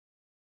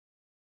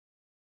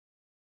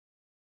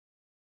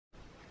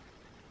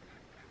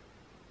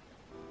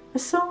A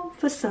Psalm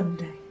for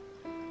Sunday.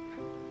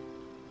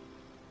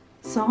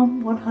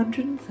 Psalm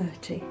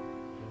 130.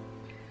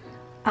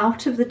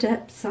 Out of the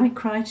depths I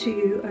cry to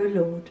you, O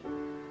Lord.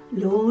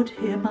 Lord,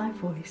 hear my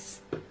voice.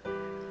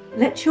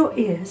 Let your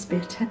ears be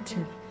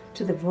attentive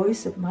to the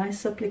voice of my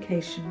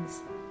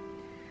supplications.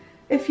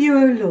 If you,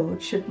 O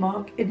Lord, should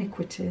mark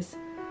iniquities,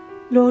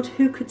 Lord,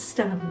 who could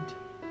stand?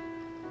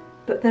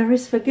 But there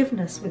is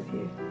forgiveness with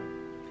you,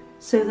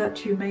 so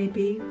that you may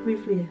be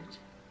revered.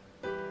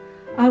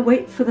 I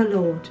wait for the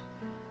Lord.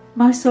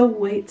 My soul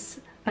waits,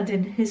 and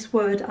in his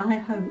word I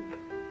hope.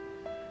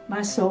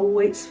 My soul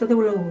waits for the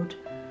Lord,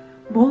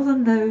 more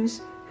than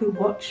those who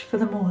watch for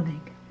the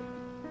morning.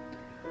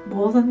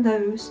 More than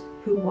those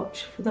who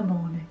watch for the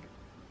morning.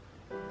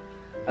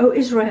 O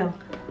Israel,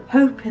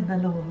 hope in the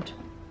Lord.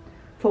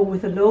 For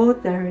with the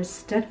Lord there is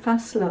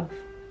steadfast love,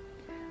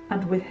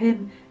 and with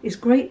him is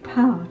great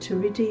power to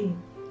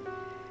redeem.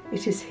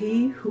 It is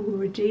he who will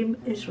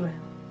redeem Israel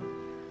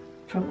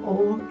from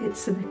all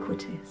its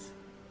iniquities.